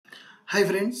Hi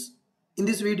friends, in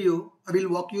this video I will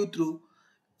walk you through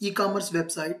e-commerce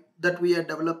website that we are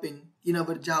developing in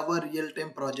our Java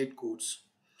real-time project course.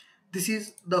 This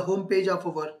is the home page of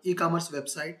our e-commerce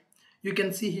website. You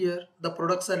can see here the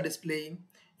products are displaying.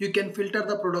 You can filter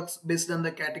the products based on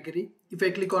the category. If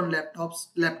I click on laptops,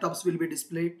 laptops will be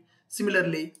displayed.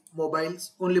 Similarly,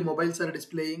 mobiles, only mobiles are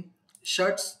displaying.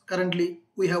 Shirts, currently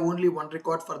we have only one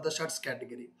record for the shirts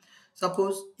category.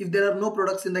 Suppose if there are no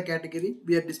products in the category,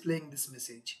 we are displaying this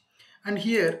message. And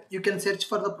here you can search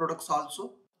for the products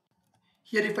also.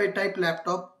 Here if I type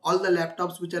laptop, all the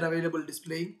laptops which are available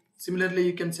displaying. Similarly,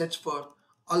 you can search for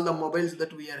all the mobiles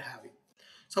that we are having.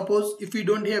 Suppose if we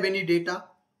don't have any data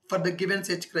for the given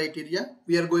search criteria,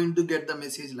 we are going to get the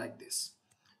message like this,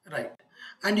 right?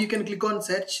 And you can click on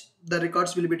search, the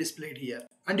records will be displayed here.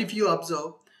 And if you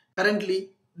observe, currently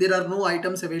there are no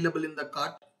items available in the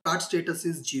cart status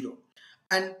is 0.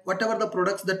 And whatever the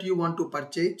products that you want to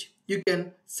purchase, you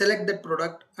can select that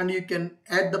product and you can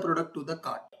add the product to the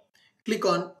cart. Click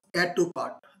on add to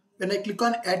cart. When I click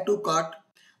on add to cart,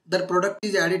 the product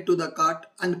is added to the cart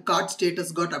and cart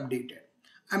status got updated.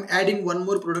 I'm adding one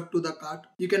more product to the cart.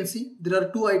 You can see there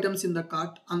are 2 items in the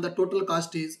cart and the total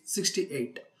cost is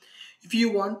 68. If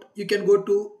you want, you can go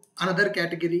to another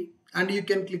category and you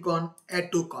can click on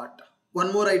add to cart.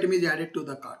 One more item is added to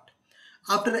the cart.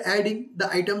 After adding the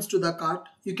items to the cart,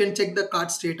 you can check the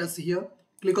cart status here.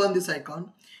 Click on this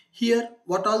icon. Here,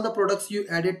 what all the products you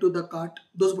added to the cart,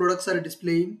 those products are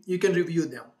displaying. You can review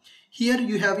them. Here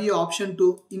you have your option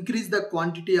to increase the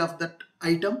quantity of that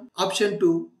item, option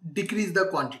to decrease the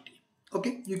quantity.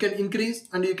 Okay, you can increase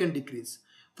and you can decrease.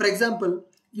 For example,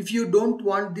 if you don't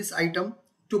want this item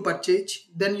to purchase,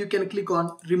 then you can click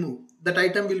on remove. That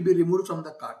item will be removed from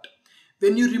the cart.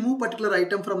 When you remove particular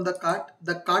item from the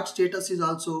cart status is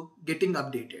also getting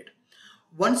updated.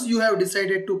 Once you have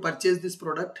decided to purchase this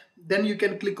product, then you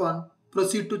can click on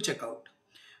proceed to checkout.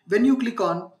 When you click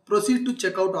on proceed to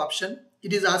checkout option,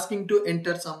 it is asking to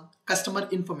enter some customer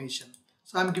information.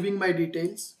 So I'm giving my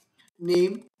details,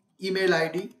 name, email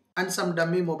ID and some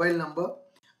dummy mobile number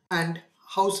and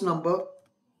house number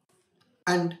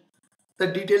and the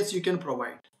details you can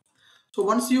provide. So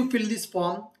once you fill this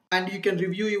form and you can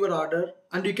review your order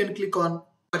and you can click on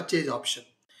purchase option.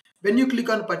 When you click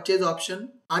on purchase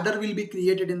option, order will be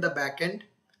created in the backend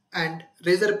and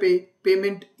Razorpay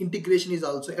payment integration is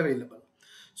also available.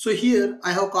 So here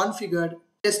I have configured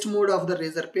test mode of the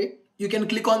Razorpay. You can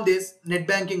click on this net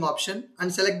banking option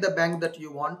and select the bank that you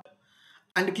want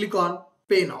and click on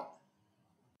pay now.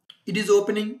 It is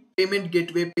opening payment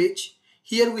gateway page.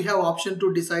 Here we have option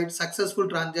to decide successful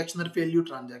transaction or failure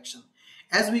transaction.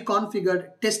 As we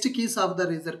configured test keys of the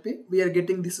Razorpay, we are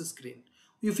getting this screen.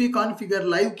 If we configure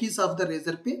live keys of the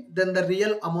Razorpay, then the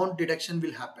real amount deduction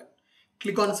will happen.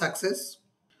 Click on success.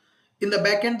 In the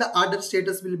backend, the order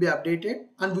status will be updated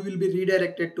and we will be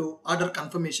redirected to order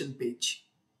confirmation page.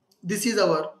 This is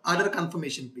our order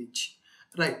confirmation page,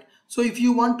 right? So if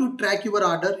you want to track your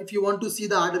order, if you want to see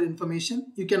the order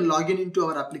information, you can log in into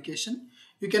our application.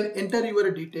 You can enter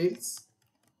your details.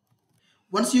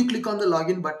 Once you click on the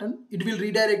login button, it will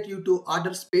redirect you to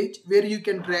orders page where you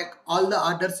can track all the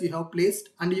orders you have placed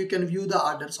and you can view the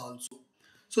orders also.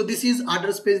 So this is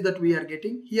orders page that we are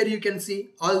getting. Here you can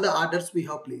see all the orders we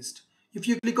have placed. If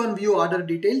you click on view order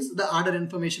details, the order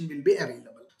information will be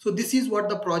available. So this is what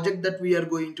the project that we are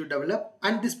going to develop,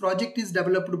 and this project is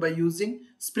developed by using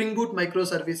Spring Boot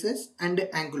Microservices and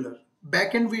Angular.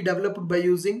 Backend we developed by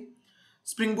using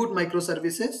Spring Boot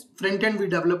Microservices. Frontend we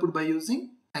developed by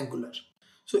using Angular.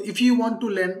 So if you want to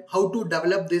learn how to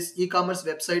develop this e-commerce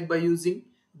website by using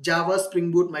Java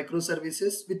Spring Boot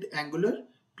Microservices with Angular,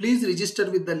 please register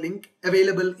with the link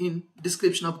available in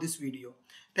description of this video.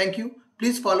 Thank you.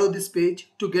 Please follow this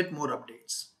page to get more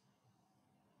updates.